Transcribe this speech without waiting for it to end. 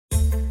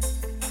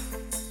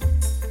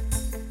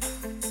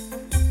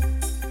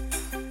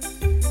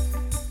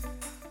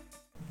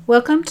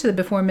Welcome to the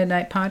Before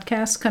Midnight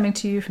podcast, coming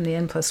to you from the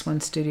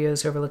N+1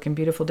 studios overlooking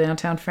beautiful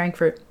downtown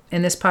Frankfurt.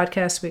 In this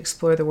podcast, we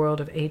explore the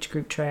world of age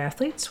group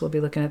triathletes. We'll be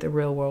looking at the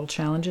real-world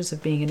challenges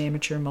of being an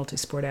amateur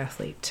multi-sport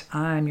athlete.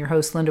 I'm your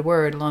host, Linda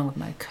Word, along with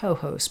my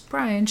co-host,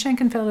 Brian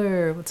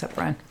Schenkenfeller. What's up,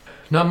 Brian?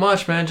 Not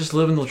much, man. Just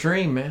living the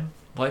dream, man.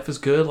 Life is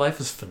good. Life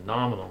is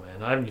phenomenal,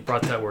 man. I haven't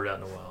brought that word out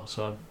in a while,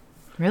 so I'll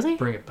Really?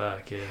 bring it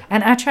back, yeah.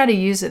 And I try to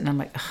use it, and I'm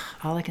like,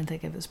 all I can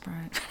think of is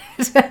Brian.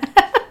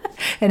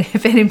 And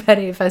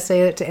if I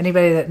say it to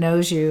anybody that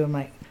knows you, I'm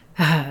like,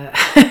 I'm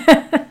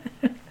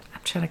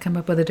trying to come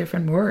up with a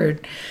different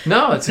word.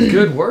 No, it's a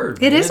good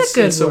word. It is a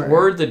good word. It's a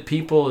word that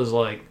people is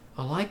like,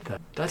 I like that.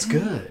 That's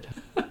good.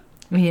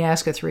 When you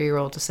ask a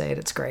 3-year-old to say it,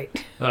 it's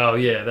great. Oh,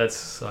 yeah,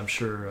 that's, I'm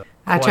sure.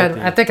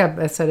 I think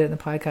I said it in the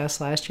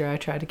podcast last year. I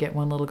tried to get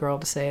one little girl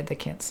to say it. They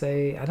can't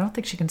say, I don't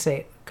think she could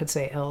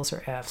say L's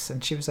or F's.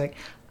 And she was like,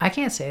 I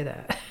can't say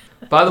that.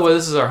 By the way,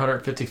 this is our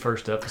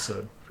 151st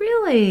episode.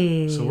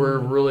 Really? So we're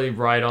really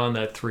right on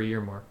that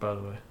 3-year mark, by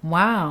the way.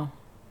 Wow.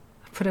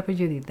 I put up with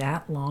you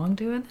that long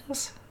doing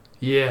this?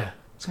 Yeah,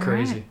 it's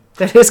crazy. Right.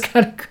 That is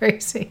kind of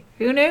crazy.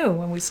 Who knew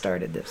when we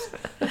started this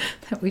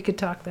that we could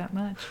talk that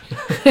much?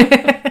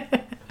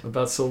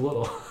 About so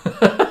little.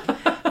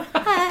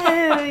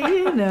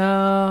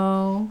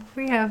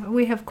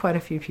 We have quite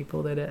a few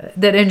people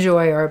that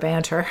enjoy our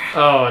banter.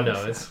 Oh,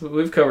 no,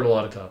 we've covered a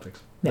lot of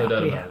topics. No,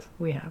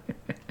 we have.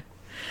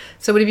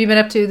 So what have you been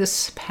up to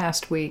this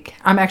past week?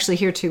 I'm actually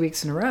here 2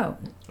 weeks in a row.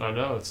 I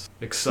know, it's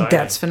exciting.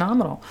 That's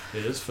phenomenal.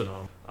 It is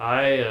phenomenal.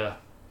 I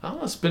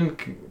don't know,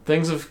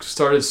 things have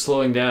started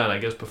slowing down, I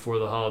guess, before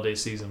the holiday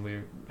season. We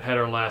had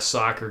our last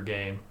soccer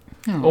game.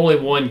 Oh. Only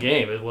one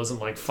game. It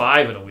wasn't like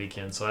 5 in a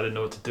weekend, so I didn't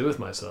know what to do with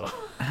myself.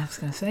 I was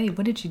going to say,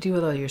 what did you do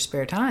with all your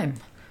spare time?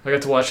 I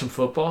got to watch some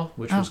football,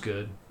 which was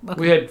good. Okay.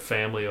 We had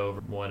family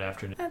over one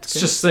afternoon. That's it's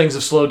good. just things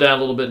have slowed down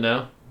a little bit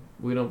now.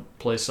 We don't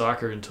play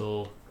soccer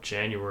until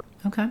January.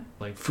 Okay.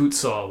 Like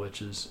futsal,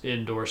 which is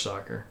indoor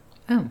soccer.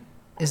 Oh.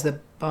 Is the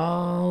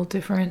ball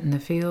different in the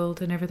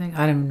field and everything?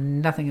 I know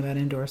nothing about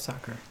indoor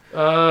soccer.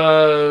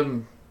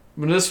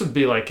 This would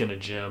be like in a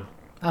gym.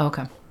 Oh,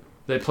 okay.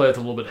 They play with a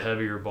little bit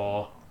heavier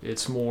ball.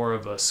 It's more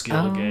of a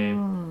skill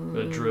game,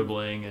 a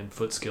dribbling and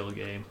foot skill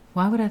game.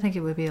 Why would I think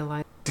it would be a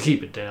light? To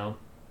keep it down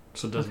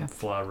so it doesn't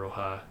fly real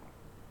high.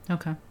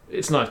 Okay.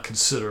 It's not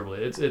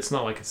considerably. It's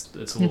not like it's a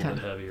little bit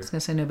heavier. I was going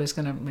to say nobody's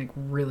going to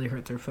really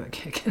hurt their foot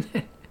kicking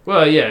it.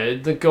 Well, yeah,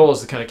 the goal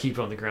is to kind of keep it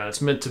on the ground.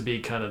 It's meant to be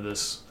kind of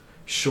this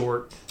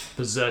short,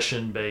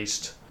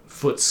 possession-based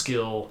foot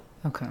skill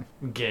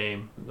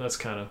game. That's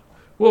kind of...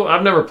 Well,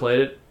 I've never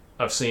played it.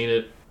 I've seen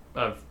it.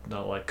 I've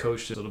not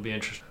coached it. It'll be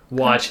interesting.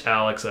 Watch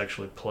Alex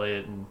actually play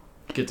it and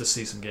get to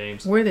see some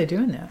games. Where are they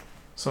doing that?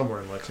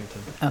 Somewhere in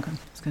Lexington. Okay. I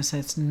was going to say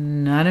it's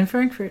not in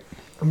Frankfurt.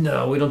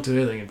 No, we don't do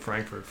anything in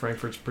Frankfurt.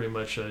 Frankfurt's pretty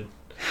much a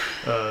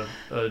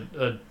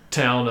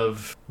town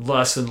of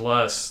less and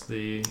less.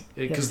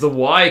 Because the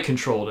Y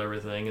controlled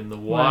everything, and the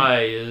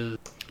Y is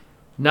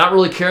not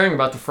really caring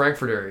about the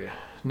Frankfurt area.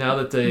 Now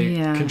that the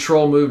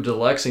control moved to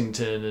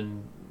Lexington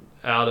and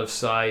out of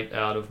sight,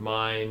 out of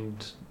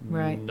mind,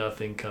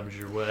 nothing comes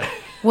your way.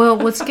 Well,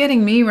 what's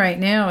getting me right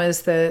now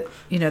is that,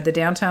 the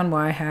downtown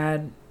Y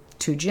had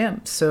 2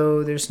 gyms.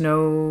 So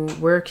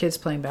where are kids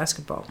playing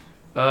basketball?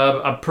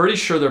 I'm pretty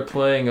sure they're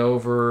playing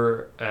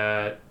over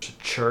at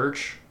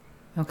church.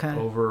 Okay.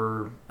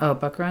 Over... Oh,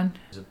 Buck Run?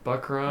 Is it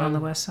Buck Run? On the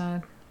west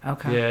side?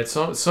 Okay. Yeah, it's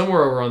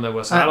somewhere over on the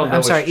west side. I don't know.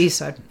 I'm sorry, east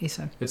side. East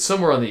side. It's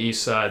somewhere on the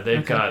east side.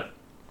 They've got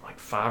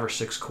 5 or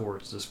 6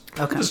 courts.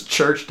 This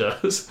church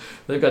does.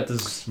 They've got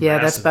this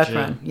that's Buck gym.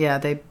 Run. Yeah,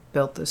 they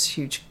built this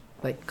huge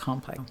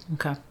complex.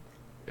 Okay.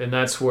 And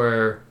that's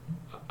where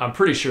I'm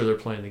pretty sure they're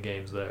playing the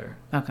games there.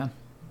 Okay.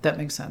 That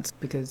makes sense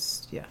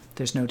because,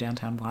 there's no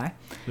downtown Y.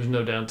 There's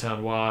no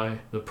downtown Y.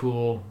 The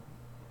pool,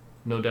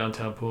 no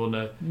downtown pool.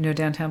 No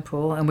downtown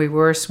pool. And we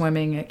were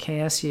swimming at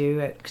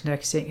KSU, at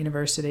Kentucky State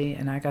University,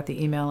 and I got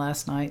the email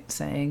last night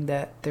saying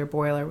that their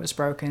boiler was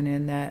broken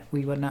and that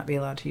we would not be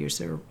allowed to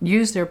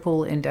use their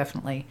pool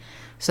indefinitely.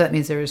 So that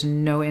means there is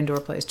no indoor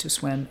place to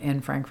swim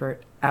in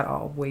Frankfurt at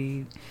all.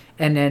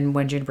 And then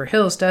when Juniper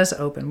Hills does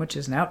open, which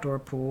is an outdoor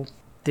pool,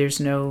 there's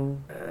no,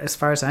 as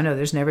far as I know,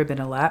 there's never been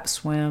a lap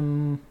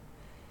swim.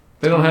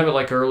 They don't have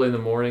it early in the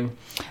morning?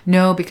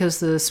 No, because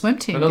the swim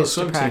team I know the gets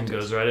swim to team practice.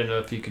 goes there. I didn't know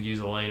if you could use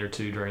a lane or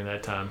two during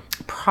that time.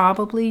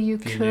 Probably you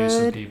if could. You knew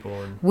some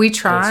people and we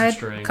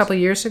tried a couple of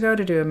years ago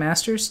to do a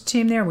master's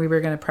team there. We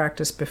were going to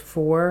practice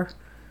before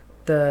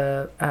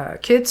the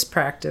kids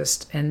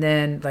practiced, and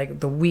then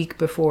the week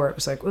before it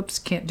was oops,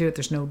 can't do it.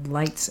 There's no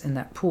lights in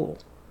that pool.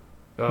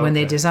 Oh, when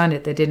they designed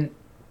it, they didn't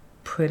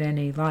put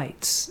any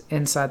lights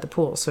inside the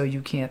pool, so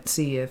you can't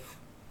see the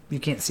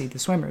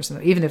swimmers.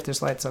 And even if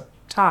there's lights up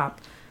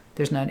top,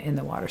 there's none in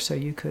the water, so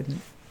you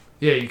couldn't.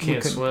 Yeah, you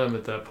can't swim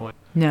at that point.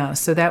 No,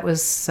 so that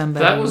was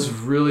somebody. That was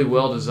really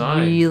well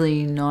designed.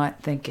 Really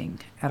not thinking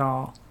at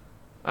all.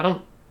 I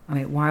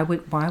mean, why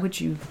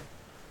would you?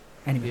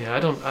 Anyway. Yeah, I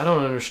don't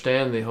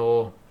understand the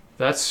whole.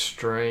 That's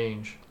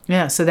strange.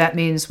 Yeah, so that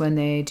means when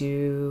they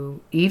do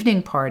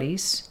evening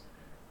parties,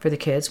 for the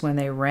kids when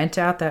they rent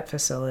out that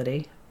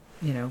facility,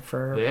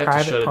 for They have to shut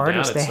private it down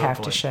parties, at they some have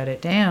to point. shut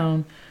it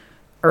down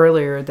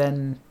earlier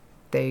than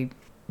they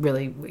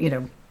really,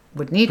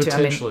 would need to. I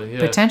mean, Yeah.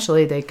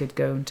 potentially they could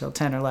go until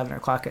 10 or 11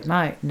 o'clock at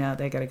night. Now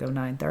they got to go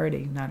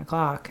 9:30, 9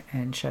 o'clock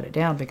and shut it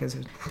down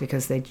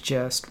because they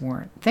just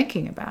weren't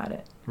thinking about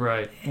it.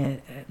 Right.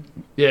 And,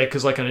 Yeah,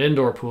 because like an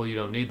indoor pool, you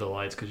don't need the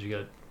lights because you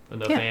got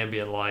enough Yeah.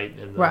 ambient light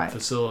in the Right.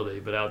 facility.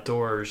 But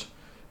outdoors,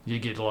 you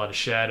get a lot of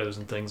shadows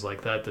and things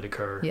like that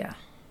occur. yeah,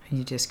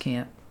 you just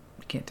can't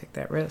take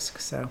that risk.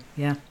 So,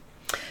 yeah.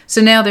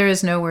 So now there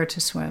is nowhere to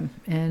swim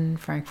in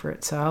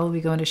Frankfort. So I'll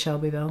be going to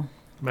Shelbyville.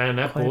 Man,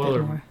 that Quite a bit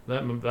boiler, more.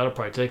 that'll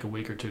probably take a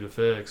week or two to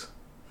fix.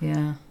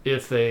 Yeah.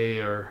 If they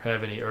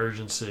have any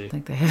urgency. I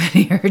think they have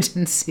any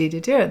urgency to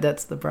do it.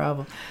 That's the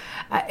problem.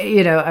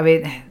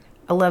 I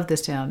love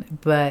this town,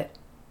 but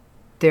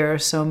there are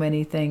so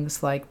many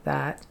things like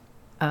that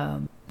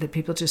that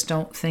people just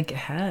don't think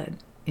ahead.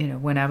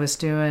 When I was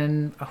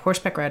doing a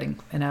horseback riding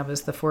and I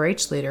was the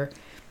 4-H leader,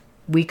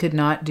 we could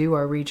not do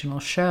our regional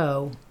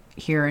show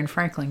here in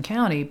Franklin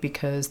County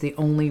because the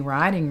only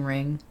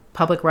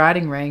public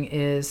riding ring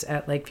is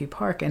at Lakeview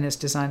Park and is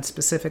designed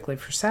specifically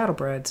for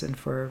saddlebreds and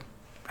for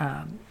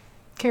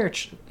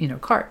carriage,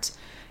 carts.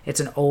 It's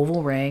an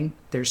oval ring.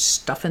 There's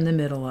stuff in the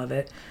middle of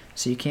it.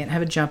 So you can't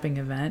have a jumping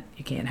event.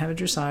 You can't have a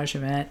dressage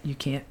event. You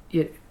can't,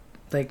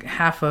 like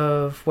half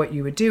of what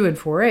you would do in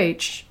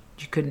 4-H,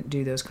 you couldn't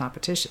do those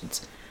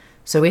competitions.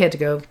 So we had to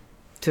go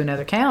to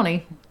another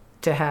county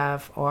to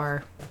have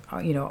our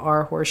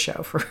horse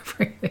show for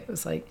it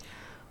was like,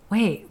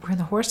 wait, we're in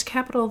the horse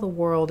capital of the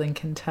world in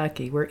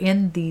Kentucky. We're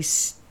in the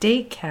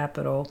state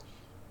capital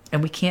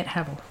and we can't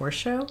have a horse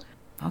show?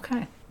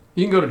 Okay.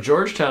 You can go to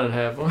Georgetown and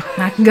have one.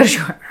 I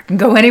can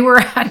go anywhere.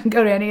 I can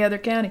go to any other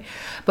county.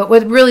 But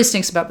what really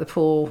stinks about the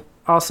pool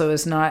also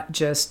is not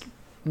just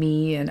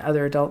me and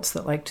other adults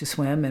that like to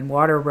swim and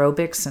water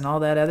aerobics and all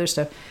that other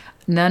stuff.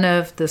 None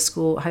of the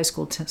high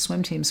school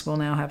swim teams will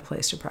now have a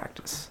place to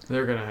practice.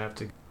 They're going to have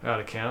to out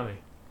of county.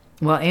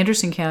 Well,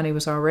 Anderson County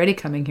was already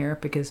coming here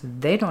because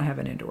they don't have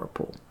an indoor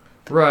pool.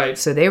 Right.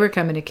 So they were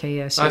coming to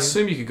KSU. I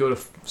assume you could go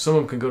to, some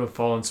of them can go to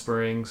Fallen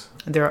Springs.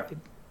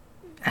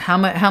 How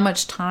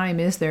much time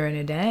is there in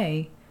a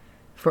day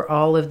for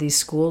all of these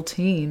school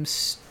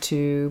teams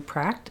to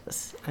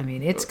practice? I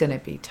mean, it's going to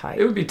be tight.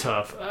 It would be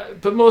tough.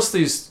 But most of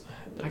these,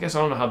 I guess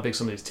I don't know how big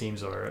some of these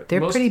teams are.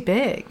 They're pretty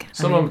big.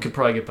 Some of them could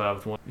probably get by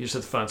with one. You just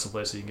have to find some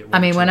place so you can get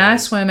one. When I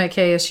swim at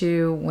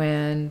KSU,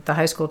 when the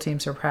high school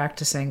teams are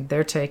practicing,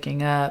 they're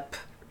taking up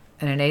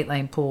in an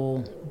 8-lane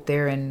pool.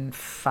 They're in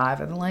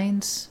 4 of the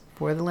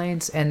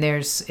lanes, and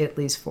there's at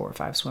least 4 or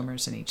 5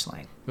 swimmers in each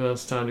lane. Well,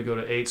 it's time to go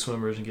to 8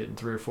 swimmers and get in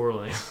 3 or 4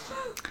 lanes.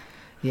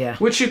 Yeah.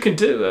 Which you can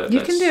do.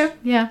 You can do,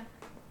 yeah.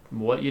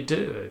 What you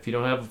do if you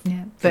don't have.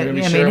 Yeah, but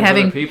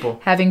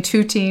having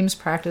 2 teams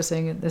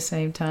practicing at the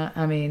same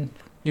time.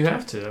 You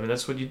have to.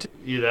 That's what you do.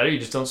 Either that or you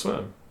just don't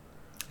swim.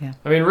 Yeah.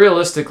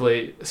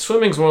 Realistically,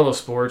 swimming's one of those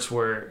sports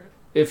where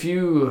if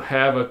you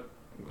have a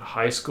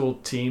high school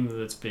team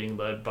that's being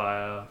led by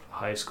a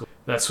high school,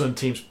 that swim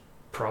team's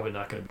probably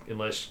not going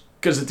to,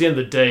 because at the end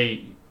of the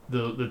day,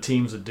 the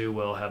teams that do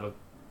well have a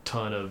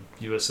ton of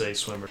USA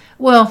swimmers.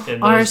 Well,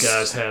 and ours those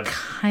guys have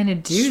kind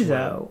of do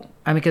though.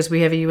 Because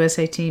we have a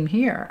USA team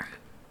here.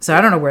 So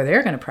I don't know where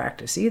they're going to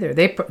practice either.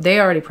 They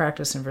already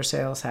practice in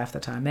Versailles half the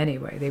time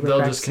anyway. They'll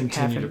just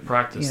continue to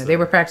practice. They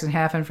were practicing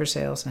half in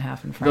Versailles and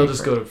half in Frankfurt. They'll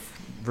just go to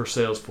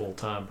Versailles full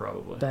time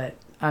probably. But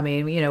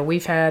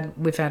we've had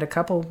a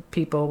couple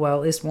people. Well,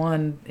 at least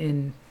one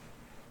in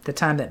the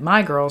time that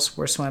my girls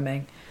were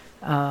swimming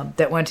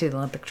that went to the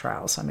Olympic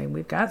trials.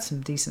 We've got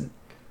some decent.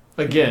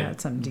 Again,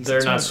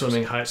 they're not swimmers.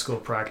 Swimming high school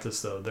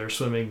practice though. They're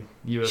swimming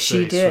USA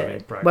she did.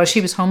 Swimming practice. Well,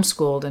 she was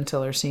homeschooled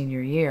until her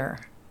senior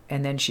year,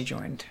 and then she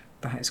joined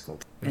the high school,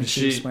 and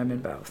she swam in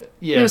both.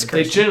 Yeah,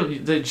 they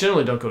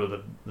generally don't go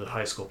to the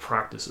high school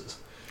practices,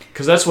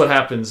 because that's what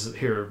happens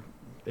here.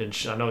 In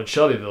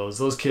Shelbyville is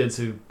those kids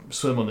who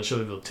swim on the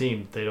Shelbyville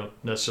team. They don't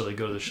necessarily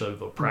go to the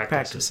Shelbyville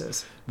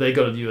practices. They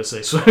go to the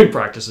USA swimming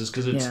practices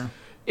because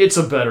it's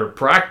a better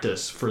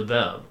practice for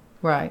them.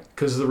 Right.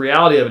 Because the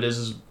reality of it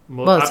is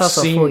it's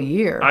also a full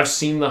year. I've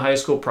seen the high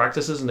school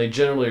practices, and they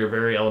generally are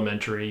very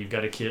elementary. You've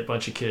got a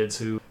bunch of kids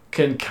who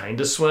can kind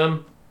of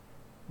swim.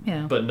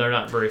 Yeah. But they're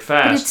not very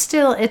fast. But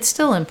it's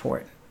still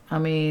important.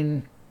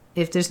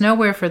 If there's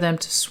nowhere for them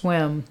to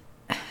swim,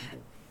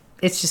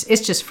 it's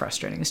just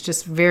frustrating. It's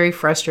just very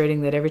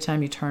frustrating that every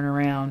time you turn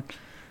around,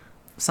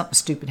 something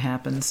stupid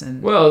happens,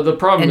 and the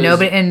problem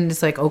is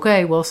it's like,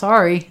 okay, well,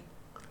 sorry,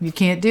 you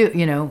can't do.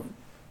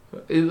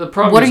 The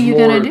problem what are you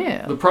going to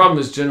do? The problem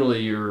is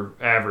generally your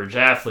average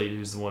athlete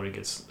who's the one who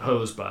gets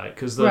hosed by it,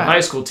 because the high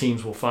school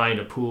teams will find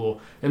a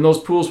pool, and those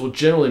pools will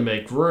generally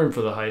make room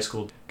for the high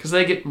school because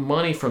they get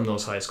money from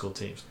those high school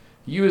teams.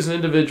 You as an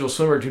individual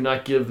swimmer do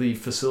not give the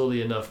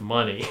facility enough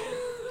money.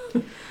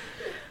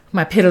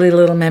 My piddly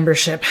little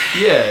membership.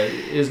 Yeah,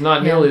 is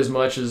not nearly as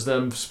much as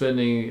them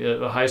spending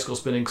a high school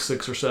spending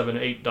 $6 or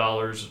 $7,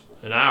 $8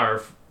 an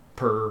hour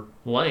per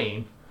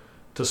lane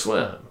to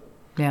swim.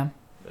 Yeah.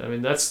 I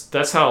mean,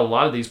 that's how a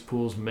lot of these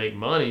pools make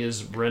money,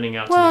 is renting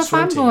out to Well, these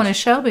swim teams. if I'm going to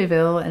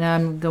Shelbyville and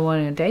I'm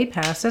going a day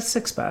pass, that's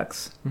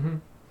 $6. Mm-hmm.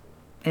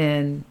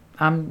 And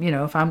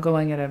if I'm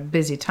going at a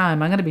busy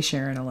time, I'm going to be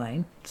sharing a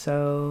lane.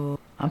 So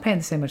I'm paying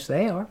the same much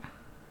they are.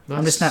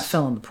 I'm just not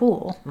filling the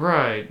pool.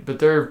 Right, but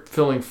they're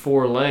filling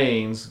 4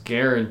 lanes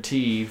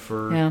guaranteed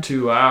for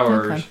 2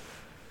 hours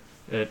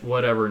at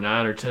whatever,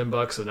 $9 or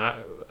 $10 an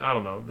hour. I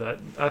don't know. That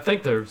I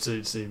think it's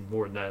even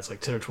more than that. It's like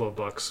 $10 or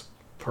 $12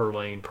 per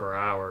lane per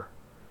hour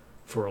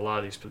for a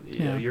lot of these.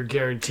 You're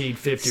guaranteed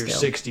 $50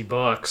 or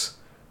 $60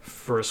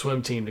 for a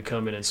swim team to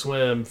come in and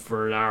swim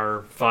for an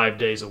hour 5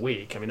 days a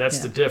week. I mean, that's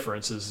the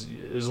difference. Is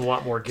a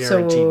lot more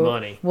guaranteed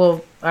money.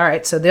 Well, all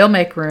right. So they'll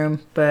make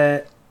room,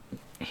 but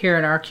here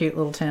in our cute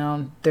little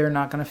town, they're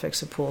not going to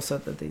fix a pool so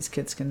that these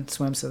kids can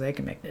swim so they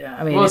can make.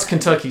 I mean, well, it's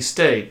Kentucky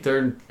State.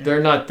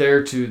 They're not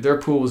there to. Their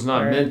pool is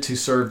not meant to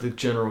serve the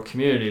general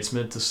community. It's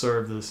meant to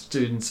serve the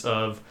students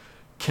of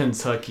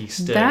Kentucky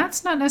State.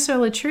 That's not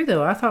necessarily true,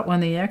 though. I thought when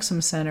the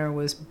Exum Center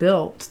was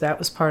built, that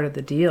was part of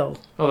the deal.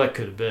 Oh, that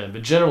could have been,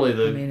 but generally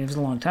it was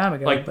a long time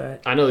ago.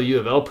 But I know the U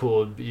of L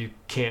pool, you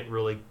can't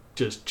really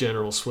just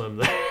general swim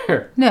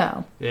there.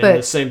 No. And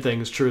the same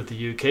thing is true with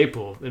the UK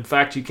pool. In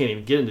fact, you can't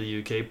even get into the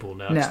UK pool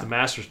now because the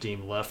Masters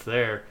team left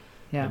there.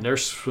 Yeah. And they're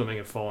swimming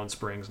at Fallen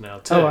Springs now,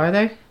 too. Oh, are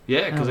they?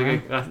 Yeah, because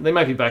they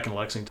might be back in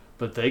Lexington.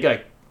 But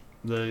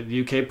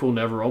the UK pool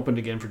never opened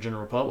again for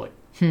general public.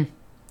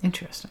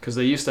 Interesting. Because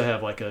they used to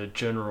have like a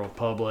general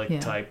public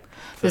type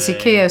thing. But see,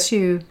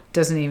 KSU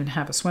doesn't even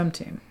have a swim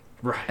team.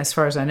 Right. As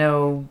far as I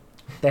know,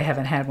 they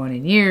haven't had one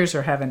in years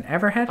or haven't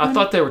ever had one. I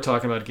thought they were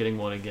talking about getting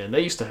one again.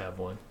 They used to have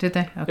one. Did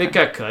they? Okay. It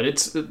got cut.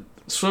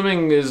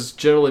 Swimming has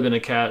generally been a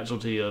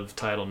casualty of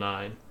Title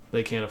IX.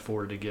 They can't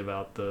afford to give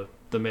out the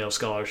male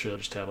scholarship.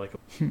 Just have like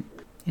a...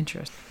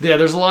 Interesting. Yeah,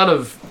 there's a lot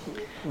of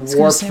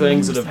warped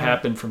things that have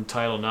happened from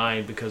Title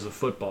IX because of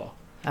football.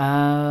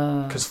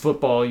 Because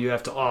football, you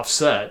have to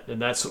offset,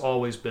 and that's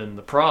always been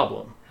the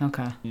problem.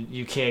 Okay.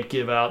 You can't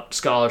give out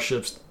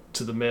scholarships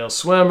to the male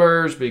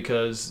swimmers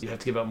because you have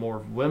to give out more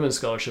women's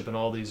scholarship in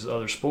all these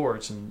other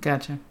sports. And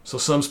gotcha. So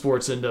some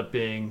sports end up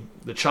being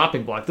the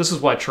chopping block. This is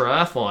why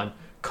triathlon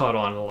caught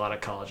on in a lot of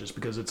colleges,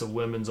 because it's a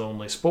women's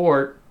only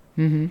sport.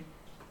 Mm-hmm.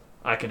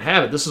 I can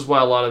have it. This is why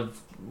a lot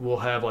of will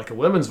have like a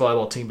women's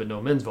volleyball team but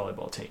no men's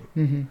volleyball team.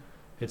 Mm-hmm.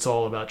 It's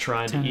all about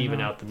trying to even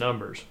out the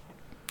numbers.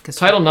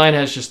 Title IX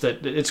has just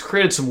that. It's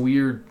created some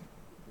weird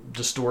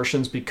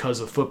distortions because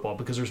of football,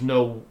 because there's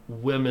no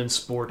women's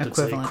sport that's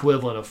the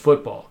equivalent of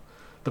football.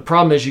 The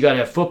problem is you got to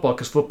have football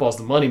because football's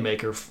the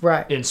moneymaker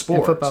in sports.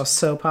 And football's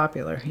so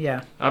popular,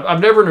 yeah. I've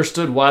never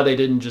understood why they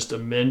didn't just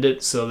amend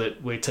it so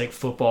that we take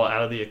football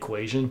out of the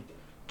equation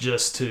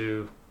just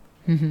to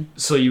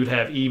so you would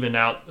have even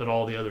out in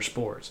all the other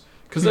sports.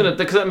 Because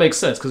that makes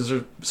sense, because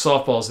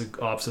softball is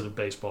the opposite of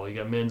baseball. You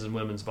got men's and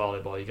women's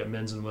volleyball. You got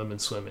men's and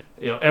women's swimming.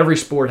 Every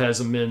sport has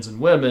a men's and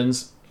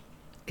women's.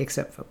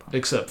 Except football.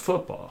 Except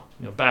football.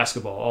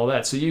 Basketball, all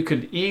that. So you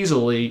could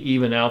easily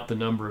even out the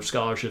number of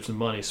scholarships and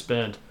money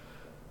spent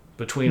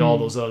between all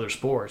those other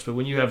sports. But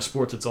when you have a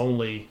sport that's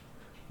only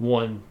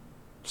one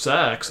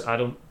sex,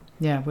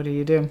 Yeah, what do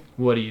you do?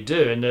 What do you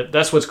do? And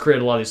that's what's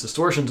created a lot of these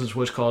distortions,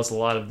 which caused a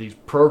lot of these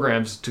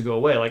programs to go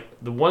away. Like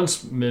the one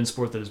men's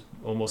sport that has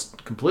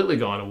almost completely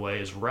gone away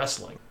is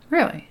wrestling.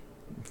 Really?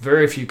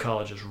 Very few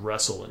colleges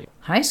wrestle anymore.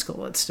 High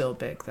school, it's still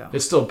big, though.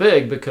 It's still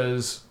big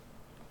because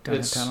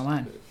it's down the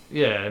line.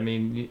 Yeah, I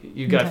mean,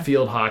 you got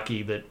field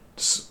hockey that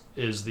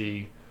is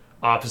the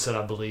opposite,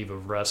 I believe,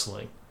 of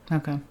wrestling.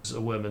 Okay. It's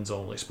a women's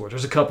only sport.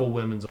 There's a couple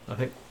women's, I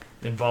think,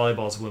 in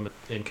volleyball's women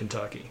in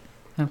Kentucky.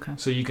 Okay.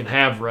 So you can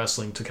have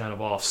wrestling to kind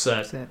of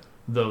offset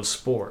those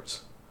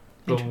sports.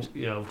 But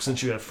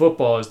since you have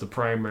football as the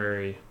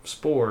primary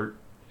sport,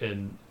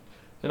 and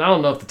I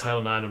don't know if the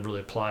Title IX really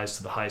applies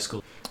to the high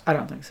school. I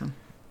don't think so.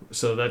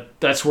 So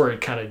that's where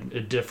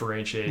it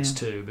differentiates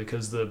too,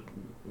 because the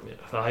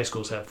high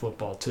schools have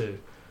football too.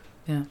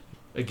 Yeah.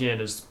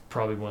 Again, is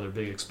probably one of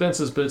their big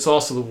expenses, but it's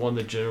also the one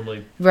that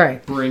generally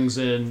brings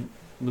in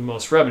the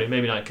most revenue.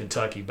 Maybe not in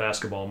Kentucky.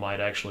 Basketball might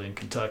actually in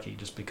Kentucky,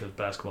 just because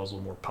basketball is a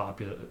little more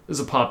popular. It's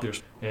a popular,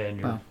 and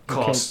your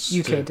costs.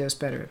 UK does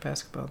better at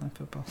basketball than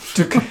football.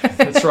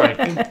 That's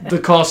right. The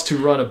cost to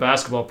run a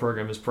basketball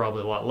program is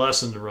probably a lot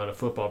less than to run a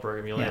football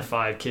program. You only have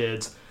 5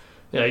 kids.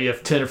 You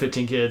have 10 or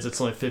 15 kids. It's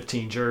only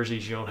 15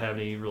 jerseys. You don't have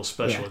any real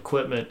special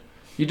equipment.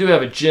 You do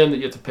have a gym that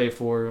you have to pay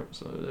for,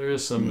 so there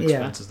is some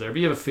expenses there. But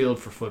you have a field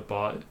for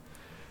football.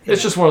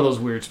 It's just one of those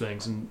weird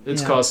things, and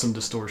it's caused some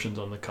distortions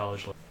on the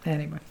college level.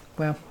 Anyway,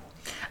 well,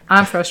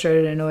 I'm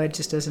frustrated and annoyed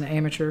just as an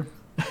amateur,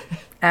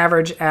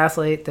 average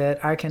athlete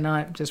that I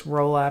cannot just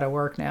roll out of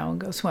work now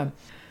and go swim.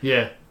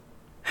 Yeah.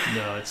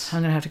 No, it's...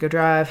 I'm going to have to go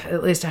drive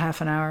at least a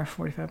half an hour,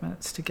 45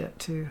 minutes to get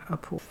to a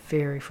pool.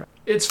 Very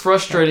frustrating. It's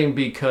frustrating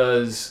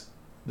because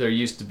there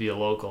used to be a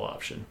local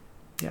option.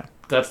 Yeah.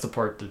 That's the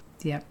part that...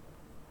 Yep.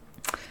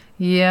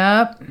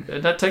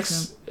 And that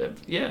takes...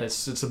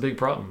 it's a big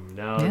problem.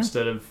 Now,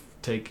 instead of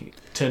taking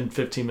 10,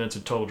 15 minutes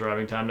of total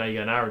driving time, now you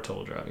got an hour of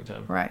total driving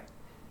time. Right.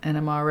 and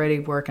I'm already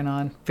working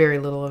on very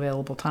little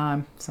available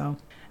time. So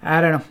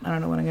I don't know. I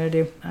don't know what I'm going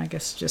to do. I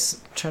guess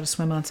just try to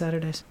swim on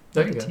Saturdays.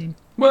 There you go.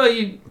 Well,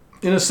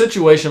 in a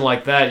situation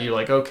like that, you're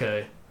like,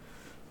 okay,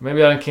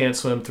 maybe I can't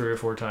swim 3 or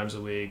 4 times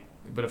a week,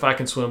 but if I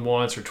can swim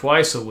once or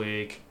twice a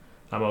week,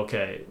 I'm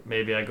okay.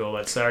 Maybe I go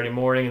that Saturday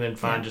morning and then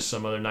find just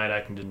some other night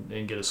I can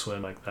and get a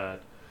swim like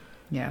that.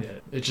 Yeah.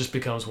 It just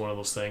becomes one of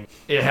those things.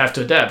 You have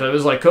to adapt. It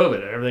was like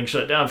COVID. Everything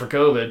shut down for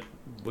COVID.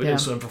 We didn't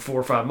swim for 4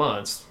 or 5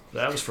 months.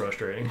 That was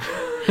frustrating.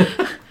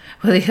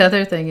 Well, the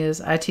other thing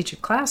is I teach a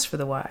class for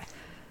the Y.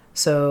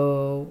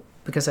 So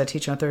because I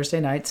teach on Thursday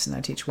nights and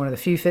I teach one of the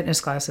few fitness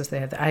classes they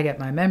have, I get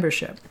my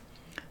membership.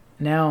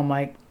 Now I'm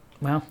like,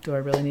 well, do I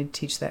really need to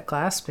teach that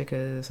class?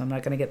 Because I'm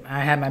not going to get...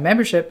 I had my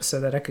membership so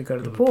that I could go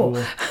to the pool.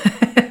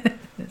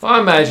 Well, I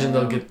imagine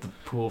they'll get the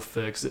pool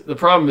fixed. The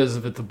problem is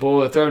if they're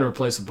going to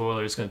replace the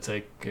boiler, it's going to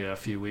take a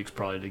few weeks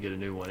probably to get a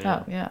new one in.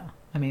 Oh, yeah.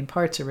 I mean,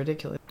 parts are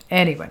ridiculous.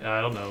 Anyway.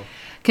 I don't know.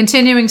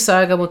 Continuing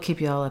saga, we'll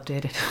keep you all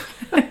updated.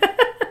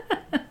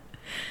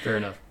 Fair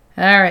enough.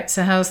 All right,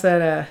 so how's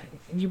that?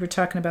 You were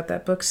talking about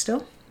that book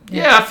still?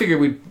 Yeah, I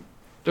figured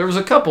there was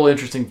a couple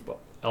interesting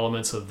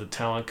elements of the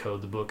Talent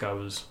Code, the book I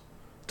was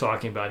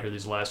talking about here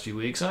these last few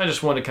weeks. And I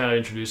just wanted to kind of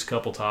introduce a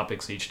couple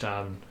topics each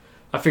time.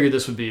 I figured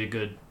this would be a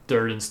good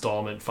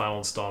final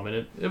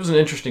installment. It was an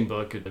interesting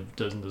book. It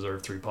doesn't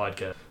deserve 3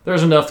 podcasts.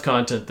 There's enough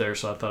content there,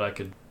 so I thought I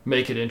could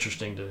make it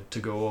interesting to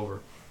go over.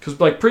 Because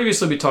like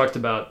previously we talked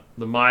about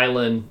the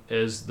myelin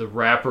as the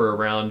wrapper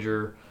around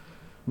your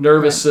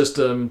nervous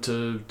system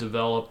to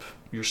develop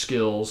your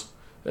skills.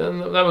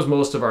 And that was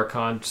most of our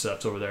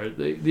concepts over there.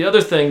 The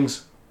other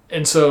things,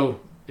 and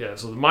so the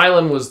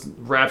myelin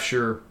wraps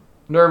your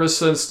nervous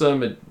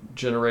system. It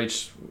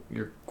generates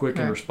your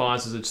quickened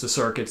responses. It's the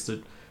circuits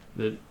that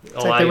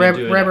allow like you to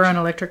do the rubber on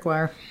electric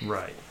wire.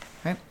 Right.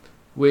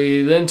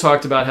 We then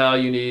talked about how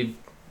you need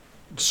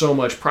so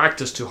much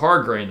practice to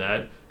hard grain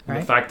that. And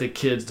the fact that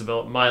kids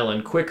develop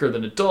myelin quicker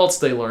than adults,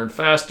 they learn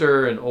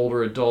faster, and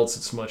older adults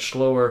it's much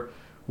slower,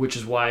 which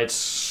is why it's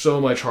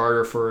so much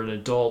harder for an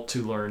adult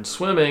to learn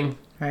swimming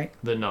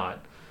than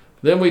not.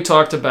 Then we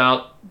talked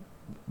about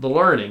the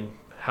learning,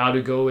 how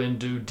to go and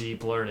do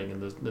deep learning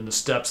and the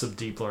steps of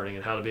deep learning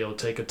and how to be able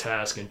to take a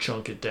task and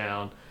chunk it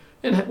down.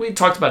 And we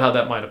talked about how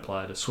that might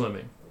apply to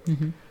swimming.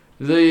 Mm-hmm.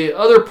 The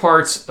other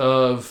parts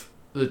of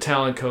the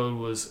Talent Code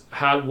was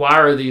why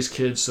are these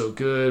kids so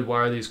good? Why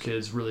are these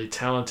kids really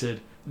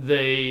talented?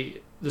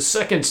 The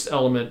second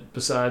element,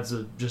 besides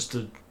just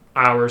the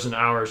hours and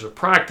hours of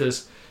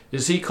practice,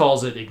 is he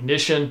calls it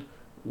ignition,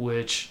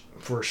 which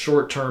for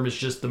short term is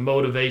just the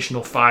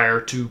motivational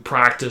fire to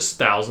practice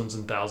thousands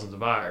and thousands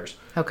of hours.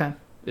 Okay.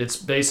 It's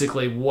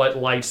basically what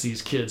lights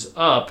these kids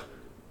up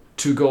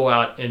to go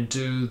out and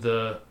do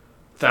the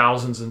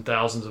thousands and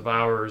thousands of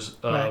hours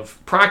of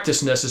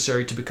practice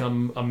necessary to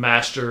become a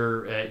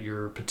master at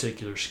your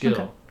particular skill.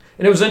 Okay.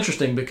 And it was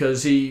interesting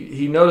because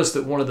he noticed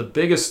that one of the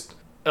biggest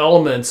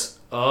elements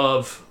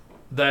of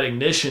that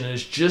ignition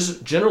is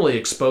just generally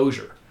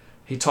exposure.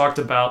 He talked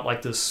about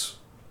like this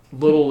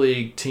little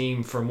league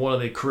team from one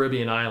of the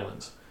Caribbean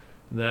islands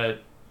that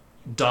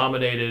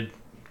dominated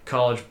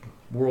college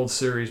World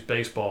Series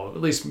baseball,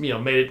 at least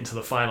made it into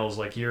the finals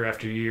like year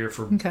after year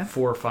for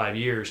 4 or 5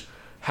 years.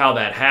 How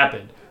that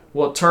happened?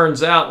 Well, it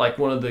turns out like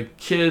one of the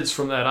kids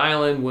from that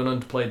island went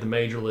on to play the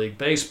Major League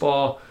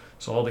Baseball.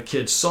 So all the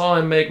kids saw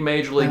him make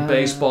Major League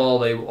Baseball.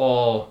 They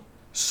all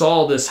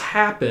saw this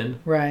happen.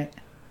 Right.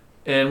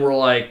 And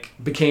were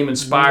became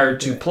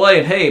inspired to play.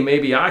 And hey,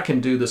 maybe I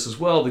can do this as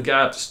well. The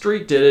guy up the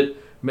street did it.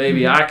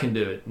 Maybe I can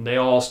do it. And they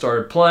all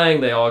started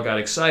playing. They all got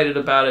excited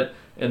about it.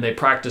 And they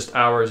practiced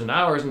hours and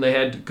hours. And they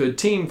had a good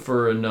team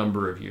for a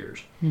number of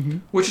years,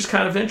 which is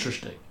kind of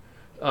interesting.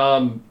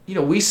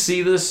 We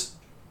see this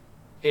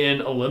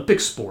in Olympic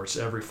sports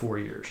every 4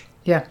 years.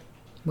 Yeah,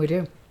 we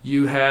do.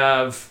 You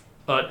have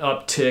an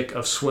uptick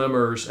of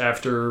swimmers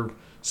after,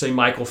 say,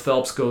 Michael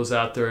Phelps goes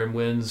out there and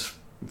wins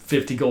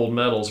 50 gold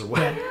medals or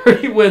whatever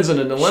he wins in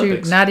an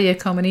Olympics. Nadia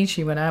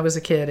Comaneci, when I was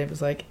a kid, it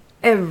was like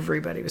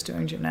everybody was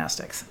doing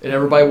gymnastics. And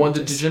everybody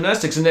wanted to do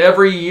gymnastics. And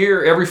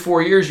every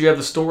 4 years, you have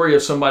the story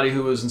of somebody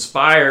who was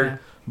inspired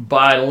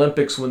by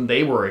Olympics when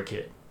they were a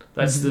kid.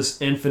 That's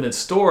this infinite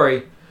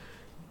story.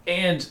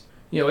 And,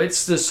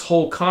 it's this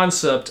whole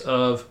concept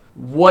of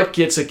what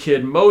gets a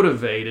kid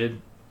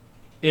motivated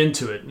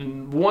into it.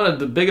 And one of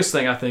the biggest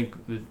thing I think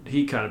that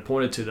he kind of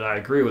pointed to that I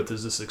agree with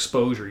is this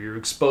exposure. You're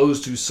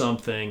exposed to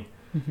something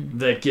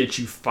that gets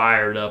you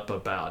fired up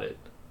about it.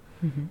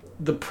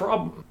 The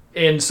problem,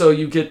 and so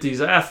you get these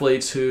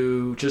athletes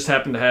who just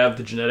happen to have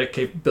the genetic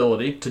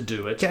capability to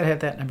do it. You gotta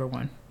have that, number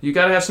one. You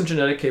gotta have some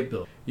genetic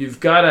capability.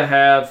 You've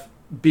gotta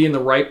be in the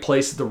right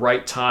place at the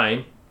right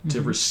time to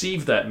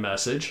receive that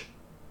message,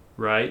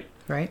 right?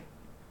 Right.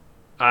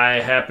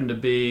 I happen to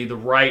be the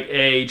right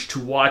age to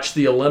watch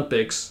the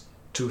Olympics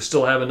to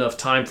still have enough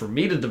time for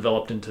me to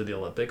develop into the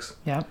Olympics.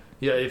 Yeah.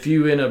 Yeah. If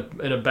you in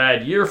a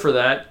bad year for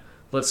that,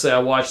 let's say I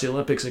watch the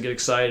Olympics and get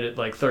excited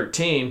at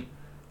 13,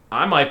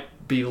 I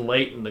might be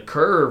late in the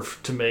curve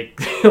to make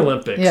the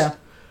Olympics. Yeah.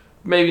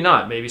 Maybe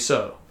not. Maybe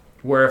so.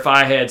 Where if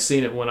I had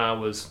seen it when I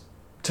was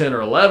 10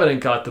 or 11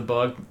 and caught the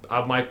bug,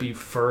 I might be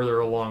further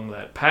along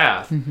that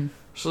path. Mm-hmm.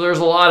 So there's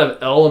a lot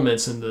of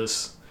elements in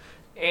this.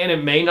 And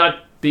it may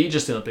not be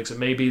just the Olympics. It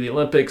may be the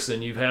Olympics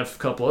and you have a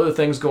couple other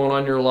things going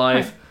on in your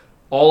life. Right.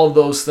 All of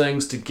those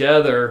things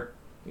together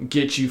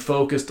get you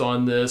focused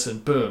on this,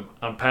 and boom,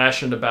 I'm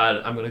passionate about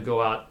it. I'm going to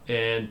go out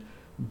and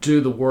do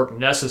the work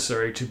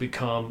necessary to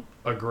become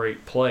a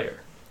great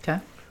player. Okay.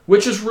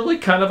 Which is really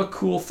kind of a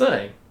cool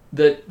thing,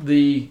 that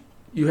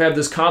you have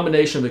this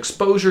combination of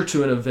exposure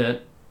to an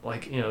event.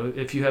 Like,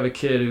 if you have a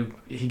kid who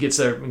he gets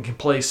there and can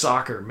play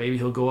soccer, maybe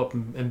he'll go up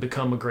and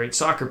become a great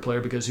soccer player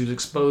because he was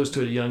exposed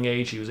to it at a young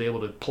age. He was able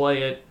to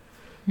play it.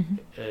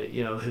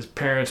 Mm-hmm. His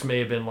parents may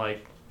have been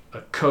like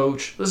a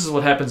coach. This is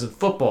what happens in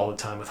football all the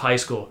time with high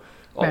school.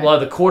 Right. A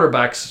lot of the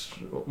quarterbacks,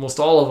 almost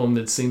all of them,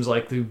 it seems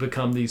like they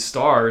become these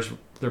stars.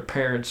 Their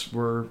parents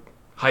were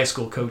high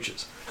school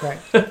coaches. Right.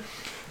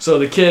 So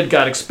the kid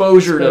got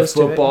exposure to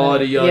football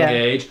at a young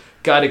age,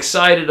 got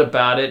excited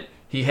about it.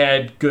 He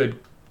had good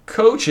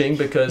coaching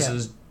because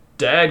his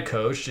dad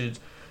coached.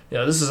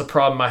 This is a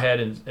problem I had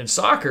in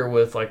soccer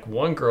with like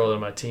one girl on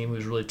my team who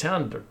was really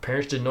talented. Her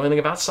parents didn't know anything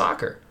about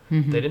soccer.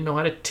 Mm-hmm. They didn't know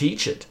how to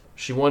teach it.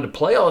 She wanted to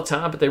play all the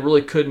time, but they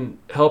really couldn't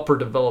help her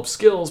develop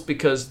skills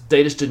because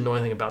they just didn't know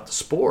anything about the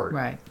sport.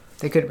 Right.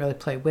 They couldn't really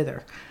play with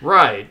her.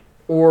 Right.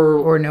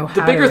 Or know how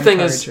the bigger to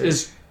thing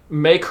is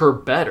make her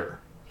better.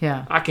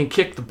 Yeah. I can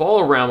kick the ball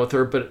around with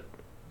her, but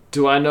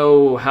do I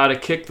know how to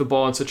kick the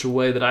ball in such a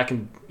way that I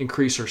can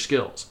increase her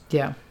skills?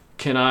 Yeah.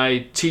 Can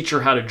I teach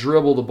her how to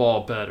dribble the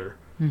ball better?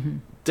 Mm-hmm.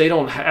 They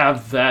don't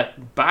have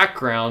that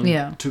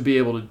background to be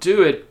able to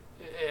do it.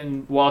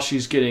 And while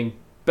she's getting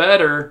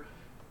better,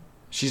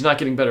 she's not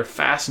getting better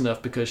fast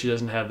enough because she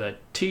doesn't have that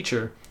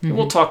teacher. Mm-hmm. And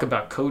we'll talk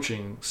about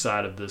coaching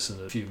side of this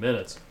in a few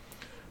minutes.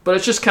 But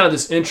it's just kind of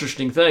this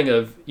interesting thing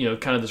of,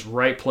 kind of this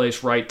right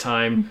place, right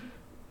time,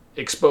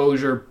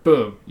 exposure,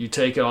 boom, you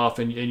take it off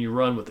and you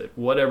run with it,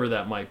 whatever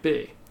that might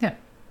be. Yeah.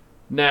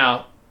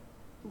 Now,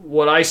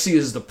 what I see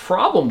is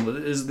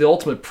the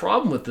ultimate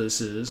problem with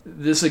this is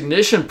this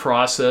ignition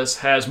process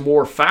has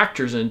more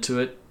factors into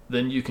it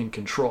than you can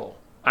control.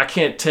 I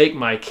can't take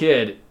my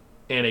kid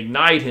and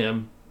ignite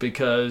him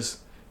because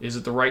is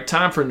it the right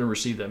time for him to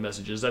receive that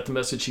message? Is that the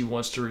message he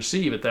wants to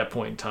receive at that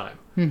point in time?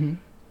 Mm-hmm.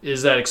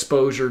 Is that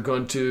exposure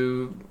going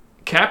to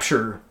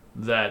capture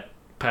that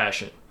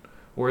passion?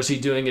 Or is he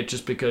doing it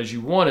just because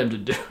you want him to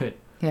do it?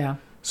 Yeah.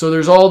 So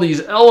there's all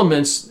these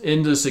elements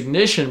in this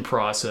ignition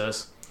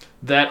process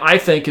that I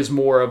think is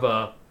more of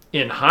a,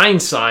 in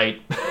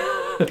hindsight,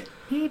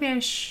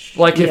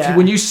 like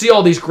when you see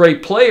all these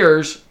great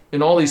players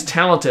and all these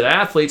talented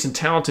athletes and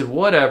talented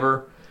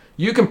whatever,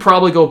 you can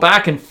probably go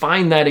back and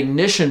find that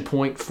ignition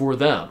point for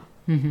them.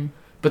 Mm-hmm.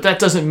 But that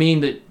doesn't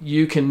mean that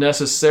you can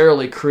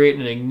necessarily create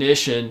an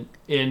ignition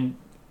in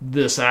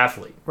this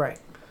athlete. Right.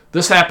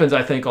 This happens,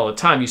 I think, all the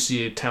time. You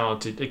see a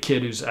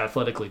kid who's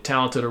athletically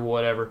talented or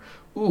whatever.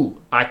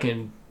 Ooh, I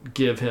can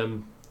give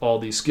him all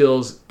these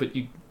skills, but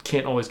you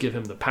can't always give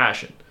him the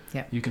passion.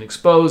 Yeah. You can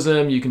expose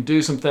him. You can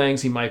do some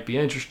things. He might be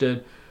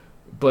interested.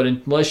 But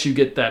unless you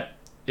get that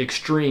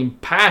extreme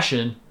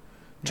passion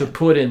to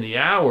put in the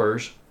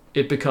hours,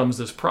 it becomes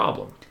this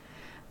problem.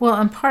 Well,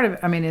 and part of it,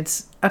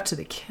 it's up to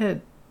the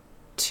kid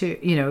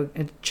to,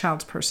 a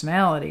child's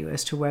personality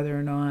as to whether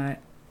or not.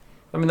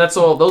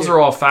 Those are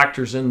all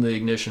factors in the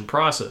ignition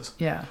process.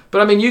 Yeah.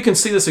 But you can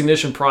see this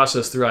ignition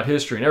process throughout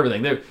history and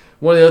everything.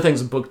 One of the other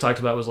things the book talked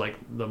about was like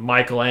the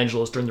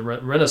Michelangelos during the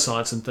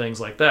Renaissance and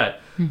things like that.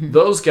 Mm-hmm.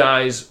 Those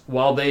guys,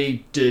 while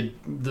they did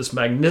this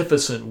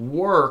magnificent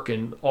work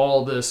and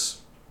all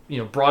this,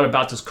 brought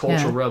about this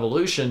cultural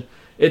revolution,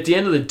 at the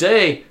end of the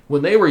day,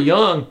 when they were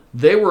young,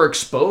 they were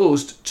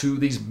exposed to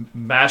these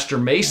master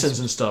masons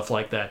and stuff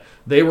like that.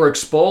 They were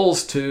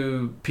exposed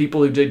to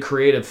people who did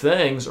creative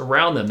things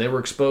around them. They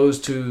were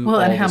exposed to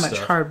and how much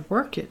hard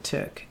work it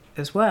took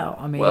as well.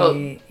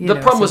 The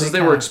problem was they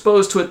were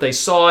exposed to it. They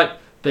saw it.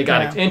 They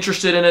got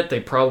interested in it.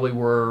 They probably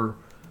were,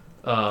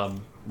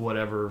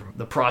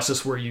 the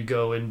process where you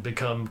go and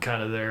become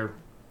kind of their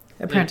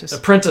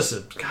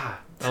apprentices. God.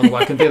 I don't know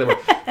why I couldn't think of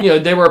the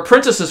word. They were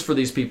apprentices for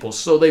these people,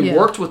 so they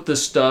worked with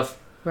this stuff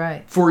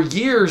for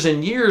years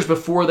and years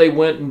before they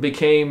went and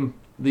became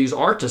these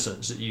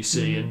artisans that you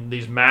see and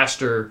these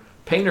master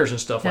painters and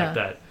stuff like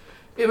that.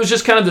 It was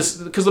just kind of this,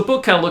 because the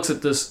book kind of looks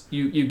at this,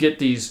 you get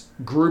these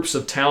groups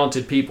of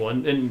talented people,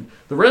 and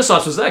the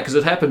Renaissance was that because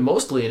it happened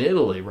mostly in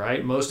Italy,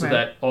 right? Most of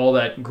that, all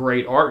that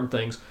great art and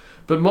things.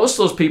 But most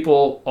of those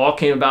people all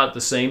came about at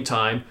the same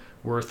time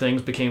where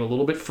things became a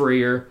little bit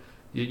freer.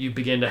 You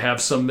begin to have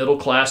some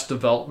middle-class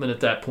development at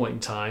that point in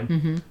time.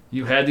 Mm-hmm.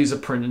 You had these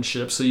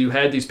apprenticeships, so you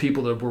had these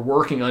people that were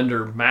working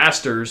under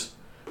masters,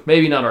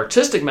 maybe not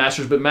artistic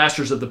masters, but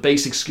masters of the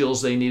basic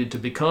skills they needed to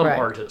become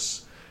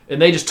artists.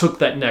 And they just took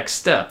that next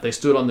step. They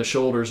stood on the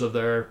shoulders of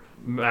their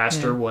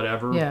master,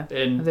 whatever,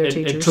 and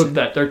took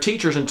their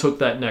teachers and took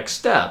that next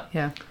step.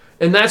 Yeah.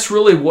 And that's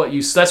really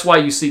that's why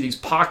you see these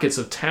pockets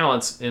of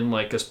talents in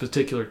like a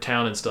particular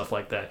town and stuff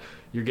like that.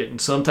 You're getting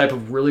some type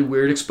of really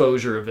weird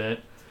exposure event.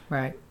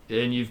 Right.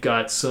 and you've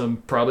got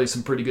probably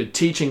some pretty good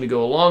teaching to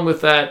go along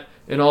with that,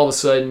 and all of a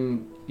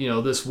sudden,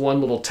 this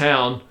one little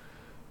town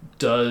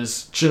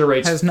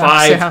generates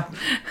 5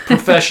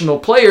 professional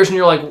players, and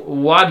you're like,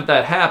 why did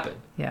that happen?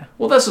 Yeah.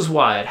 Well, this is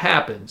why it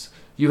happens.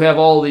 You have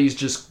all these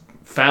just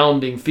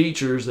founding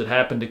features that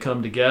happen to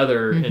come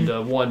together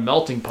into one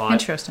melting pot.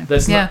 Interesting.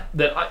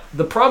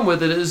 The problem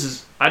with it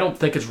is I don't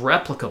think it's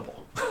replicable.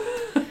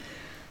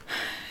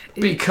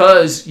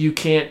 Because you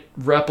can't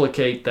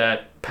replicate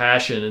that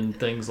passion and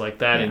things like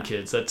that in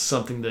kids. That's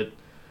something that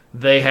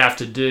they have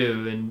to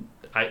do, and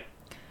I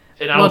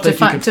don't think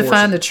you can force it. To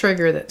find the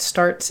trigger that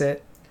starts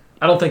it.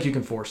 I don't think you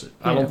can force it.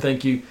 I don't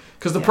think you...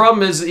 Because the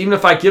problem is, even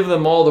if I give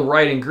them all the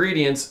right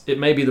ingredients, it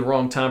may be the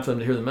wrong time for them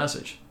to hear the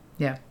message.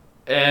 Yeah.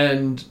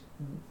 And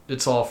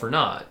it's all for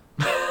naught.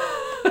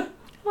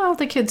 Well,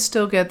 the kids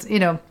still get,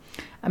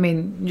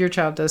 your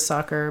child does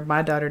soccer.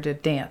 My daughter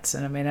did dance.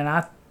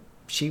 And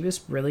she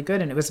was really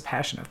good, and it was a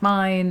passion of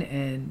mine.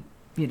 And,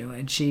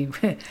 and she,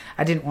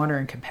 I didn't want her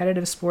in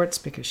competitive sports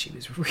because she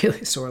was a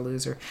really sore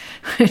loser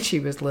when she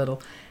was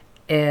little.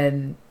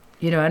 And...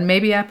 and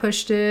maybe I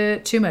pushed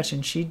it too much,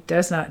 and she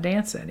does not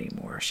dance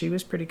anymore. She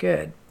was pretty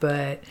good,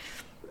 but...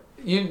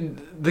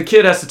 the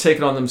kid has to take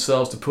it on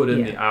themselves to put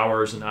in the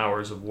hours and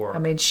hours of work.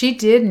 She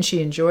did, and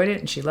she enjoyed it,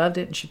 and she loved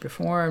it, and she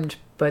performed.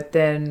 But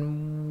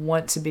then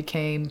once it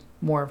became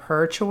more of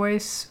her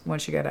choice,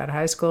 once she got out of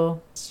high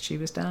school, she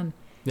was done.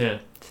 Yeah.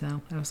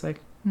 So I was like,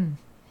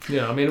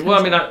 Yeah,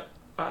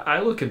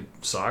 I look at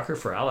soccer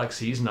for Alex.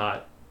 He's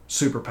not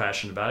super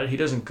passionate about it. He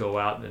doesn't go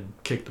out and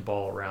kick the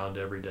ball around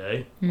every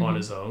day on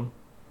his own.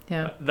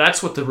 Yeah.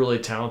 That's what the really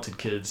talented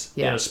kids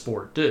in a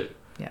sport do.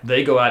 Yeah.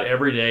 They go out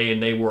every day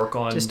and they work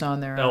on just on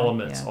their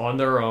elements on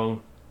their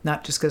own.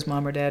 Not just because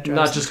mom or dad drives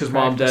Not just because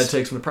mom and dad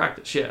takes them to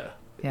practice. Yeah.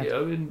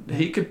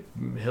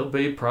 He'll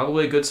be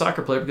probably a good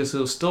soccer player because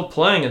he's still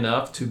playing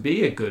enough to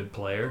be a good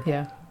player.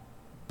 Yeah.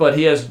 But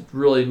he has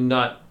really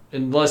not,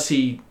 unless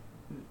he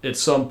at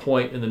some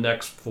point in the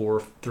next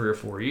 3 or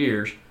 4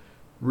 years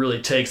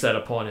really takes that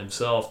upon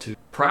himself to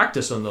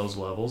practice on those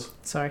levels.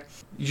 Sorry.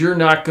 You're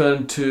not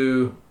going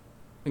to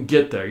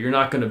get there. You're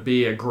not going to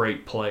be a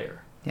great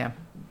player. Yeah.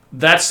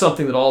 That's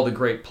something that all the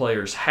great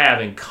players have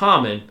in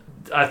common.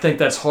 I think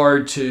that's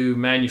hard to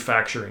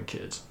manufacture in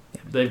kids.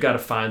 Yeah. They've got to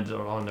find it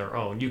on their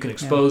own. You can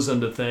expose them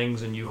to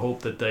things and you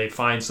hope that they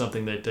find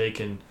something that they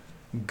can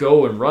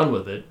go and run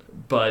with it.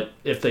 But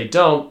if they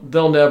don't,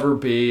 they'll never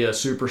be a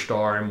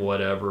superstar in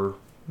whatever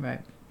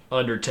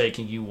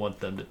undertaking you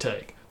want them to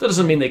take. That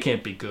doesn't mean they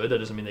can't be good. That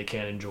doesn't mean they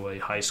can't enjoy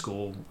high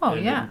school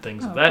and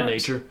things of that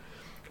nature.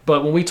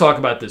 But when we talk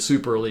about the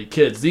super elite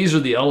kids, these are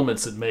the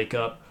elements that make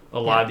up a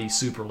lot of these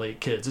super elite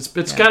kids.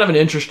 It's kind of an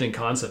interesting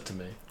concept to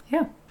me.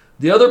 Yeah.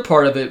 The other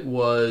part of it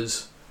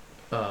was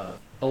a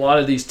lot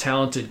of these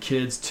talented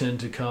kids tend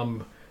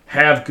to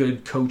have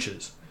good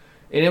coaches.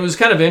 And it was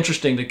kind of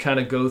interesting to kind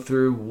of go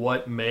through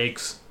what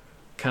makes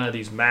kind of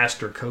these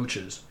master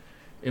coaches.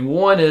 And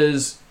one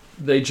is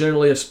they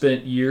generally have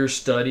spent years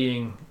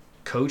studying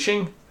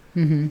coaching,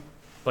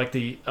 like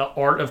the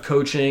art of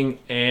coaching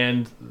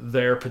and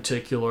their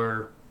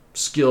particular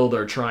skill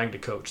they're trying to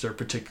coach, their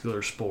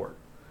particular sport.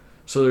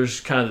 So there's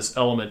kind of this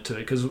element to it,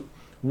 because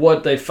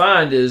what they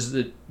find is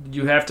that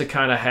you have to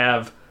kind of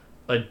have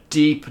a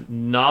deep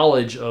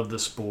knowledge of the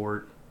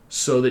sport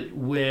so that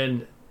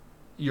when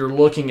you're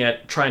looking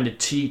at trying to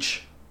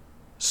teach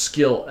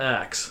skill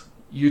X,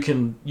 you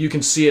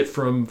can see it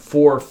from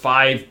 4 or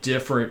 5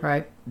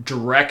 different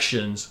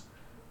directions,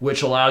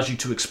 which allows you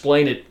to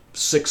explain it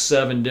 6,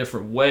 7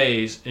 different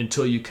ways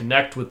until you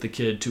connect with the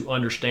kid to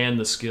understand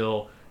the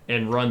skill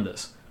and run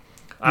this.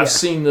 I've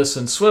seen this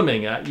in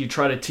swimming. You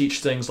try to teach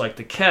things like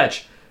the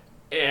catch,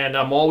 and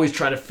I'm always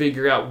trying to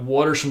figure out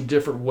what are some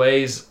different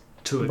ways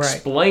to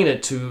explain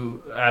it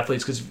to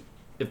athletes, because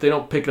if they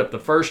don't pick it up the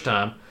first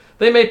time,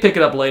 they may pick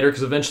it up later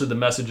because eventually the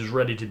message is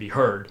ready to be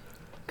heard.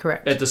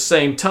 Correct. At the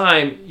same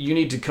time, you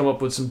need to come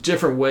up with some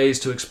different ways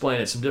to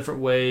explain it, some different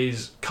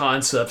ways,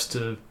 concepts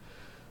to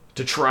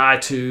try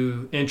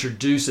to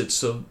introduce it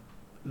so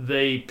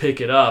they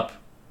pick it up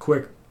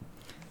quick.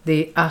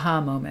 The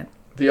aha moment.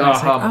 The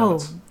aha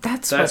moment. Oh,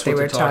 that's what they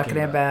were talking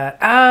about.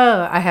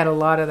 Oh, I had a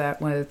lot of that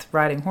with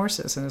riding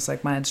horses, and it's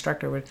like my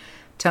instructor would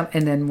tell me,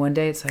 and then one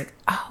day it's like,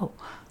 oh,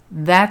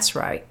 that's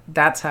right.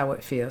 That's how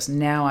it feels.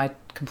 Now I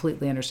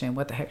completely understand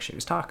what the heck she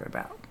was talking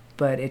about.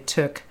 But it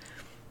took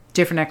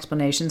different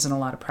explanations and a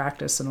lot of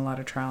practice and a lot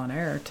of trial and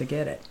error to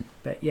get it.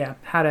 But yeah,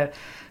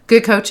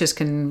 good coaches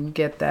can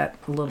get that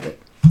a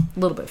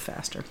little bit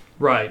faster.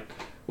 Right.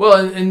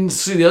 Well, and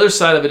see, the other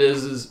side of it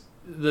is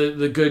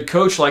the good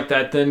coach like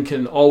that then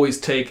can always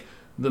take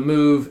the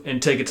move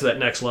and take it to that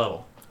next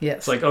level. Yes.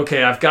 It's like,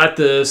 okay, I've got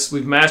this,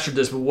 we've mastered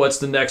this, but what's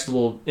the next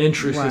little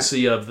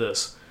intricacy of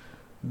this?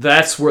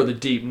 That's where the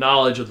deep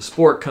knowledge of the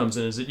sport comes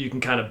in, is that you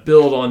can kind of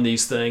build on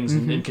these things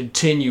and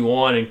continue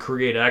on and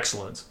create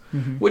excellence,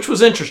 which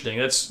was interesting.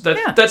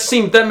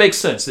 That makes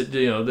sense. That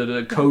that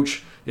a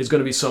coach is going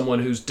to be someone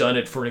who's done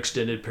it for an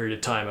extended period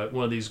of time.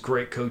 One of these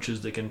great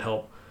coaches that can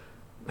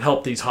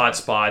help these hot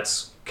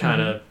spots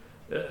kind of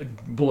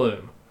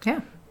bloom.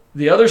 Yeah.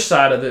 The other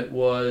side of it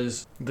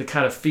was that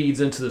kind of feeds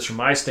into this from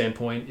my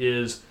standpoint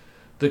is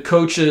the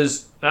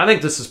coaches, and I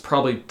think this is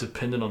probably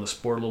dependent on the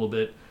sport a little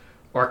bit,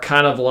 are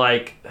kind of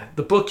like,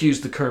 the book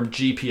used the term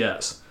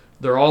GPS.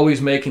 They're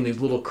always making these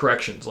little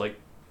corrections. Like,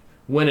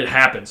 when it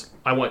happens,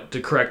 I want to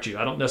correct you.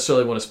 I don't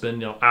necessarily want to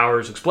spend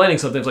hours explaining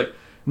something. It's like,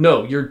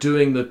 no, you're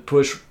doing the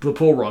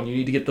pull wrong. You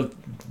need to get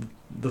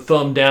the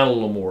thumb down a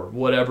little more,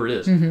 whatever it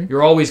is. Mm-hmm.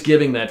 You're always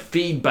giving that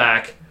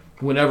feedback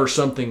whenever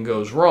something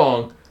goes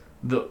wrong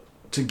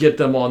to get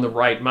them on the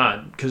right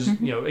mind. Because,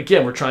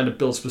 again, we're trying to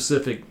build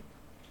specific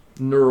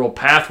neural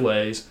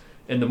pathways,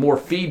 and the more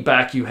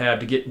feedback you have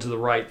to get into the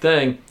right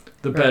thing,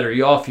 the better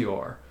off you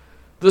are.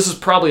 This is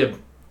probably a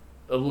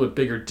little bit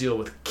bigger deal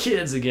with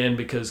kids again,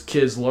 because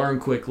kids learn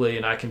quickly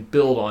and I can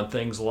build on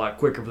things a lot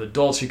quicker. With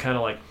adults, you kind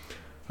of like,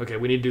 okay,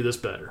 we need to do this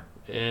better.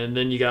 And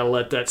then you got to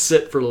let that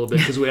sit for a little bit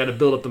because we had to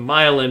build up the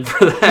myelin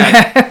for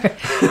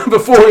that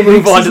before we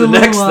move on to the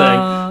next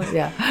thing.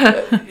 Yeah.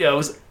 It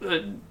was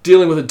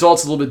dealing with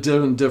adults a little bit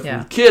different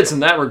with kids in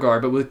that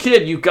regard. But with a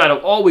kid, you've got to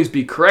always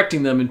be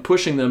correcting them and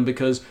pushing them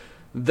because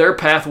their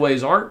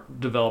pathways aren't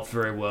developed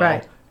very well.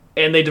 Right.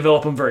 And they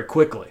develop them very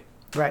quickly.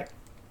 Right.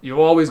 You've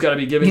always got to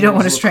be giving them You don't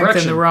want to strengthen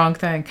correction. the wrong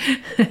thing.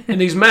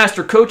 And these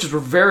master coaches were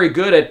very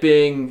good at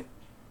being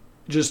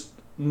just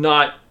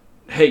not,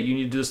 hey, you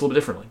need to do this a little bit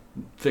differently.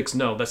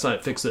 No, that's not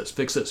it. Fix this,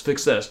 fix this,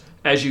 fix this.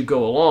 As you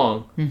go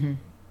along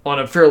on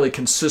a fairly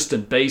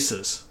consistent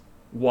basis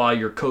while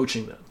you're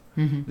coaching them.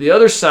 Mm-hmm. The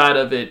other side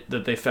of it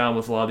that they found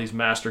with a lot of these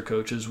master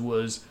coaches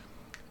was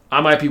I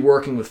might be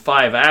working with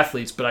 5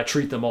 athletes, but I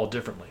treat them all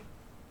differently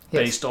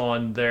based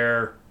on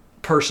their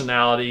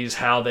personalities,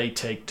 how they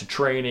take to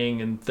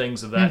training, and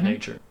things of that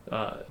nature.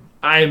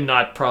 I am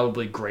not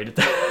probably great at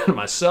that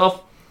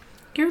myself.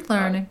 You're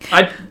learning.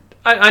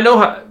 I know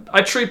how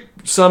I treat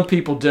some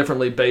people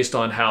differently based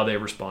on how they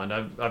respond.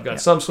 I've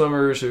got some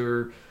swimmers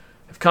who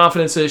have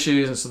confidence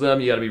issues, and so them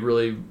you got to be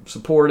really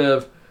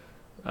supportive.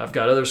 I've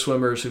got other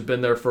swimmers who've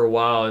been there for a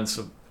while, and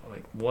so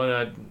like one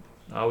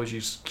I always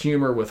use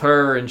humor with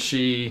her, and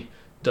she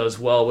does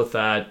well with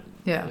that.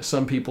 Yeah.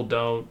 Some people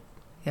don't.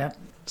 Yeah.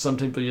 Some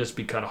people you just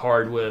be kind of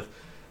hard with.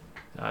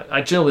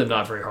 I generally am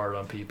not very hard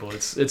on people.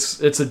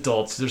 It's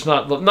adults. There's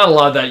not a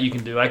lot of that you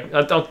can do.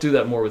 I'll do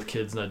that more with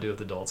kids than I do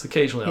with adults.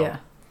 Occasionally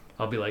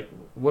I'll be like,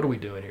 what are we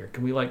doing here?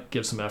 Can we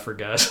give some effort,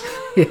 guys?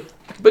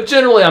 But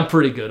generally I'm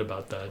pretty good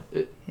about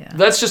that.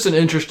 That's just an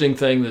interesting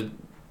thing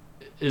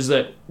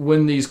that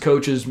when these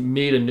coaches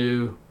meet a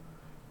new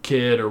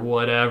kid or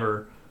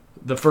whatever,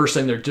 the first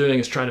thing they're doing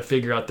is trying to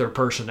figure out their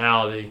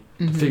personality,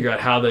 to figure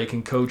out how they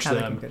can coach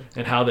them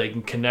and how they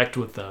can connect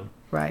with them.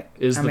 Right.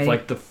 Is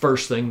the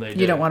first thing they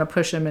do. You don't want to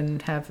push them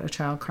and have a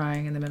child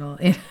crying in the middle.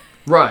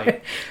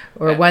 Right.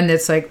 Or one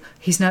that's like,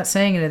 he's not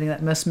saying anything.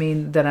 That must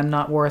mean that I'm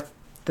not worth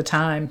the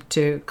time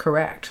to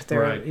correct.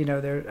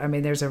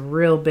 There's a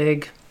real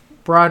big,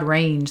 broad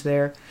range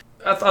there.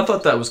 I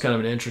thought that was kind of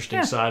an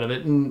interesting side of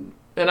it. And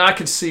I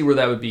could see where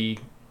that would be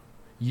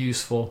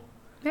useful.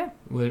 Yeah.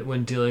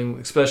 When dealing,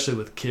 especially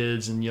with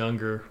kids and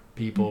younger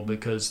people,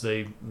 because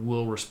they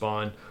will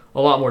respond a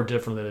lot more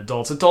different than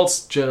adults.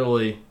 Adults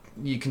generally,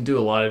 you can be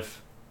a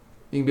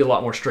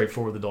lot more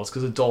straightforward with adults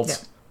because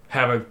adults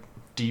have a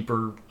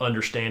deeper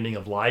understanding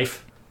of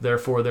life.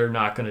 Therefore, they're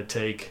not going to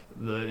take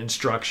the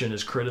instruction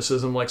as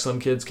criticism like some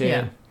kids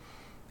can.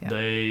 Yeah.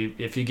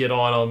 If you get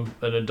on them,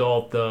 an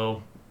adult,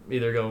 they'll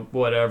either go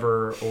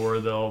whatever or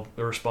they'll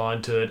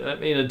respond to it. I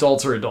mean,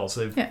 adults are adults.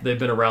 They've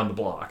been around the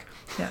block.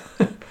 Yeah.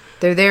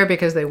 They're there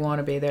because they want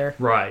to be there.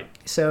 Right.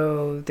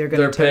 So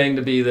they're paying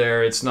to be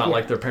there. It's not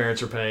like their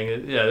parents are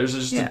paying. Yeah, there's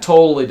just a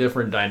totally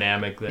different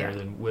dynamic there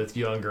than with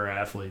younger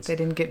athletes. They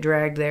didn't get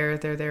dragged there.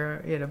 They're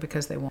there,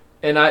 because they want.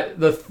 And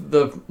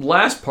the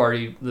last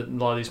party that a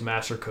lot of these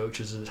master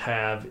coaches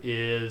have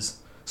is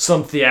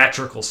some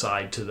theatrical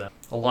side to them.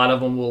 A lot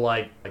of them will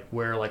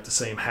wear the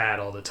same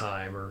hat all the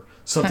time, or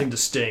something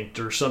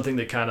distinct, or something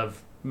that kind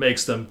of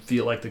makes them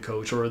feel like the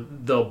coach, or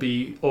they'll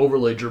be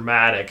overly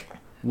dramatic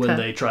when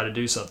they try to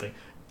do something.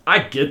 I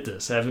get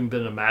this, having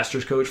been a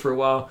master's coach for a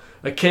while.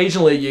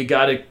 Occasionally, you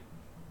got to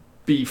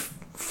be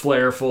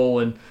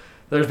flairful, and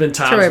there's been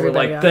times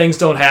where things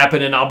don't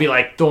happen, and I'll be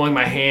throwing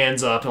my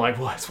hands up and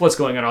what's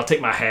going on? I'll take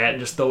my hat and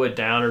just throw it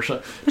down or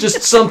something.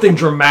 Just something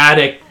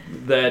dramatic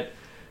that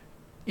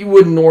you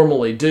wouldn't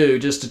normally do,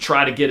 just to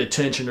try to get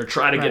attention or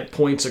try to get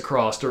points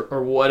across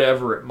or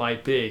whatever it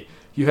might be.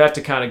 You have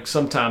to kind of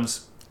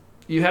sometimes.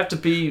 We're going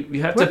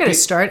to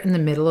start in the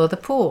middle of the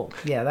pool.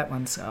 Yeah, that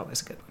one's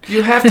always a good one.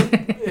 You have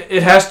to.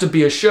 It has to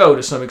be a show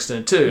to some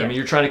extent too. Yeah. I mean,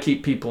 you're trying to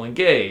keep people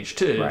engaged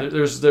too. Right.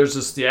 There's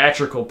this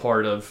theatrical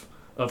part of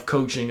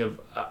coaching. Of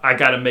I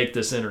got to make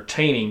this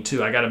entertaining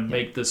too. I got to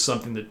make this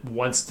something that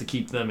wants to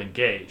keep them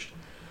engaged.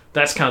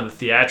 That's kind of the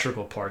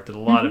theatrical part that a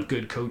lot of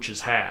good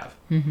coaches have,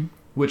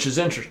 which is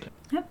interesting.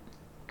 Yep.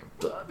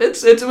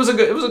 It was a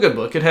good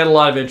book. It had a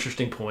lot of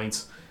interesting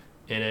points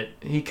in it.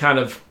 He kind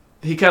of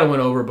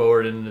went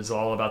overboard and is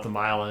all about the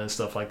myelin and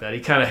stuff like that.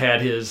 He kind of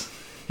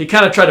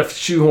tried to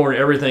shoehorn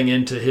everything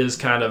into his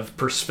kind of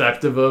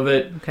perspective of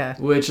it,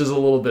 which is a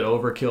little bit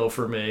overkill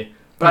for me.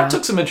 But I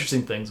took some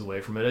interesting things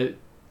away from it.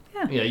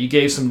 You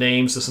gave some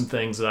names to some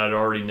things that I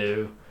already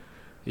knew.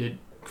 You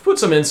put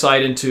some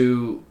insight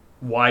into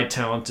why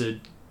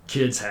talented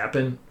kids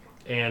happen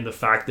and the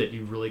fact that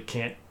you really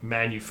can't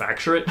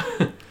manufacture it.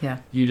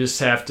 You just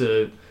have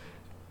to.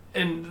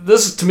 And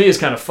this, to me, is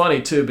kind of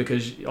funny, too,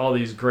 because all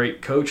these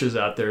great coaches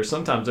out there,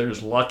 sometimes they're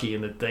just lucky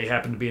in that they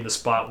happen to be in the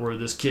spot where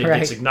this kid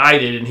gets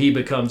ignited and he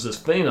becomes this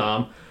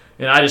phenom.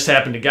 And I just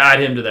happen to guide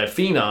him to that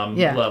phenom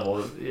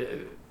level.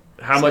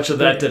 How much of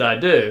that did I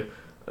do?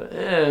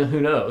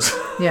 Who knows?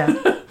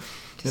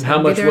 And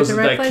how much was it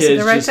that kid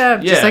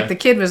just like the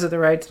kid was at the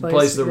right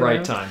place at the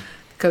right time.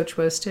 The coach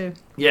was, too.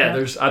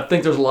 I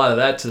think there's a lot of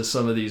that to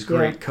some of these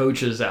great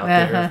coaches out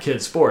there of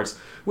kids' sports.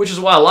 Which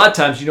is why a lot of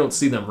times you don't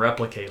see them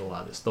replicate a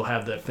lot of this. They'll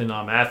have that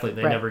phenom athlete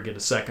and they never get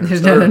a second or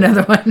third.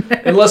 Another one.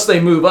 Unless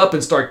they move up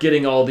and start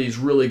getting all these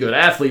really good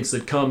athletes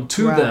that come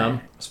to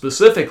them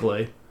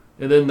specifically,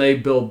 and then they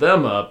build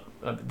them up.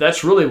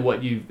 That's really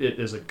what you,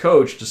 as a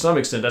coach, to some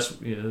extent, that's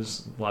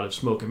there's a lot of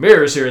smoke and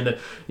mirrors here. And that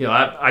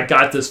I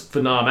got this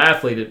phenom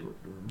athlete. It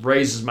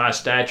raises my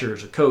stature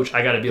as a coach.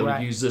 I got to be able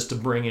to use this to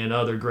bring in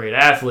other great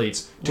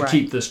athletes to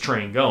keep this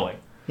train going.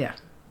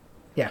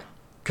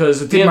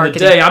 Because at the end of the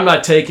day, I'm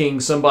not taking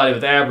somebody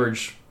with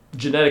average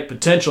genetic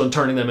potential and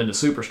turning them into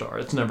superstar.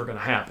 It's never going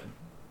to happen.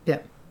 I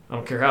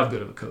don't care how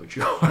good of a coach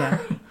you are.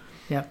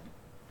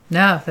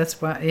 No,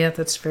 that's why.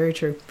 That's very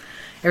true.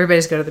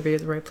 Everybody's got to be at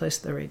the right place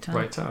at the right time.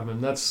 Right time,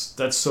 and that's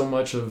so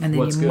much of what's good.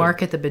 And then you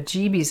market the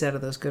bejeebies out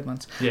of those good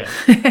ones.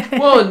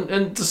 Well,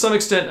 and to some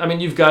extent, I mean,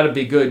 you've got to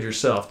be good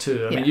yourself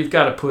too. I mean, you've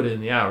got to put in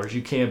the hours.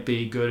 You can't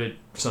be good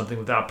at something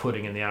without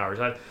putting in the hours.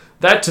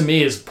 That to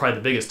me is probably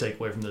the biggest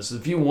takeaway from this.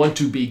 If you want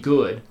to be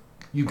good,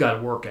 you got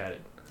to work at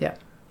it.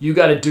 You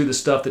got to do the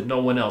stuff that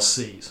no one else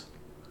sees.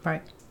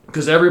 Right.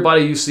 Because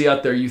everybody you see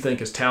out there you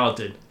think is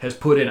talented has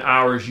put in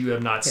hours you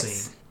have not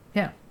seen.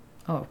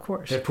 Oh, of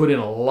course. They put in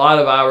a lot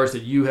of hours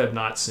that you have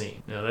not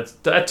seen.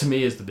 That to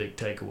me is the big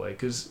takeaway,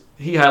 because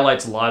he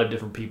highlights a lot of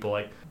different people.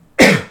 Like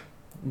the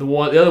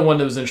other one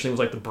that was interesting was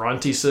like the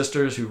Bronte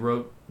sisters, who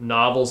wrote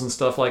novels and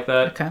stuff like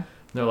that. Okay.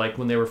 They're like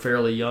when they were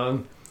fairly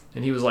young,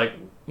 and he was like,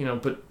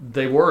 but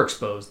they were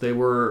exposed. They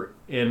were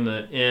in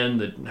the inn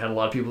that had a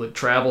lot of people that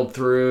traveled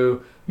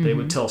through. They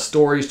would tell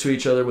stories to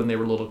each other when they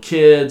were little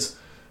kids.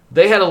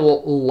 They had a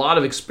lot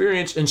of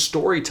experience in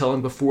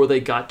storytelling before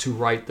they got to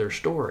write their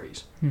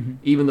stories.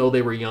 Even though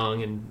they were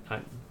young and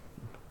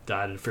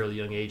died at fairly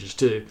young ages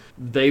too.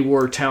 They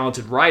were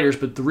talented writers,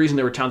 but the reason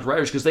they were talented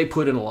writers is because they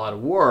put in a lot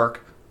of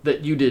work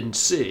that you didn't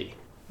see.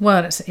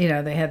 Well, they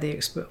had the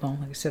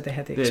like I said, they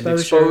had the exposure. They had the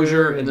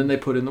exposure, and then they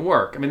put in the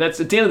work. I mean, that's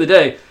at the end of the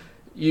day,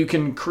 you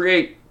can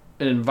create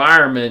an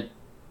environment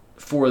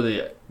for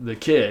the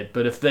kid,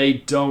 but if they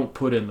don't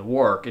put in the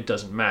work, it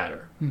doesn't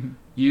matter.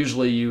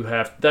 Usually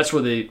that's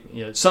where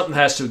something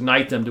has to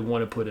ignite them to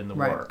want to put in the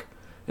work.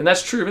 And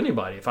that's true of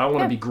anybody. If I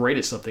want to be great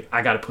at something,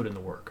 I got to put in the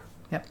work.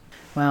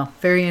 Well,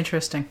 very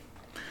interesting.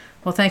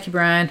 Well, thank you,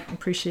 Brian.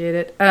 Appreciate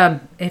it.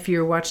 If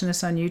you're watching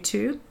this on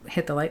YouTube,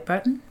 hit the like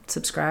button.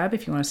 Subscribe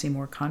if you want to see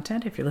more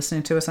content. If you're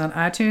listening to us on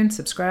iTunes,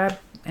 subscribe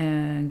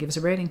and give us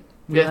a rating.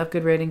 We love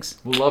good ratings.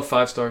 We love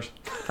 5 stars.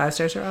 5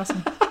 stars are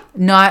awesome.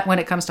 Not when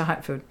it comes to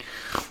hot food.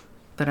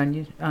 But on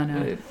you,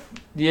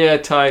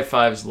 Ty,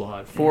 5 is a little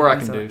hot. 4 I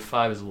can do.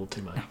 5 is a little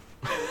too much.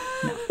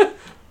 No.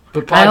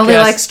 But I only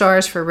like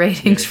stars for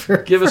ratings for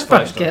give us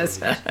 5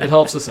 stars. It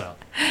helps us out.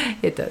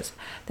 It does.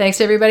 Thanks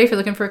everybody for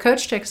looking for a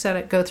coach. Check us out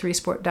at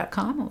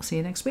go3sport.com. We'll see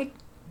you next week.